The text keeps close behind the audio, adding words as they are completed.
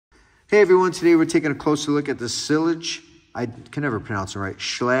Hey everyone, today we're taking a closer look at the Schlage, I can never pronounce it right,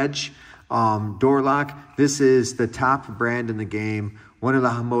 Schlage door lock. This is the top brand in the game, one of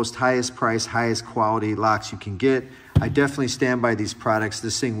the most highest price, highest quality locks you can get. I definitely stand by these products.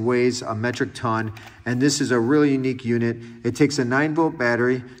 This thing weighs a metric ton, and this is a really unique unit. It takes a 9-volt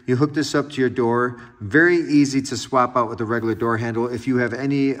battery. You hook this up to your door. Very easy to swap out with a regular door handle. If you have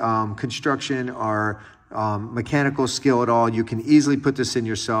any construction or mechanical skill at all, you can easily put this in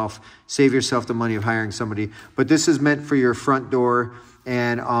yourself, save yourself the money of hiring somebody. But this is meant for your front door,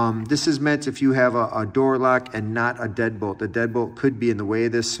 and this is meant if you have a door lock and not a deadbolt. The deadbolt could be in the way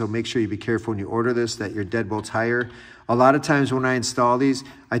of this, so make sure you be careful when you order this that your deadbolt's higher. A lot of times when I install these,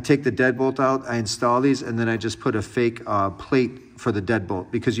 I take the deadbolt out, I install these, and then I just put a fake plate for the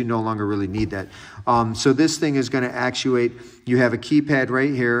deadbolt because you no longer really need that. So this thing is going to actuate. You have a keypad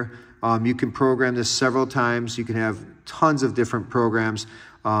right here. You can program this several times. You can have tons of different programs,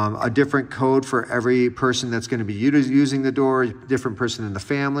 a different code for every person that's going to be using the door, different person in the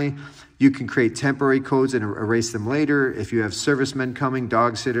family. You can create temporary codes and erase them later if you have servicemen coming,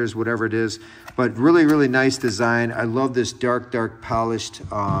 dog sitters, whatever it is. But really, really nice design. I love this dark, dark polished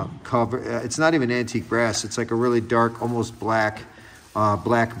cover. It's not even antique brass. It's like a really dark, almost black,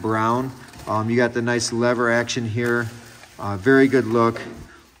 black brown. You got the nice lever action here. Very good look.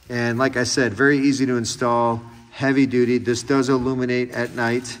 And like I said, very easy to install, heavy duty. This does illuminate at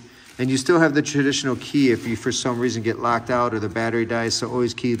night. And you still have the traditional key if you for some reason get locked out or the battery dies, so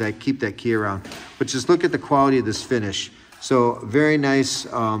always keep that key around. But just look at the quality of this finish. So very nice,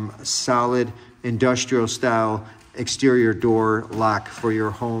 solid, industrial style exterior door lock for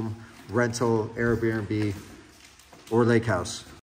your home, rental, Airbnb, or lake house.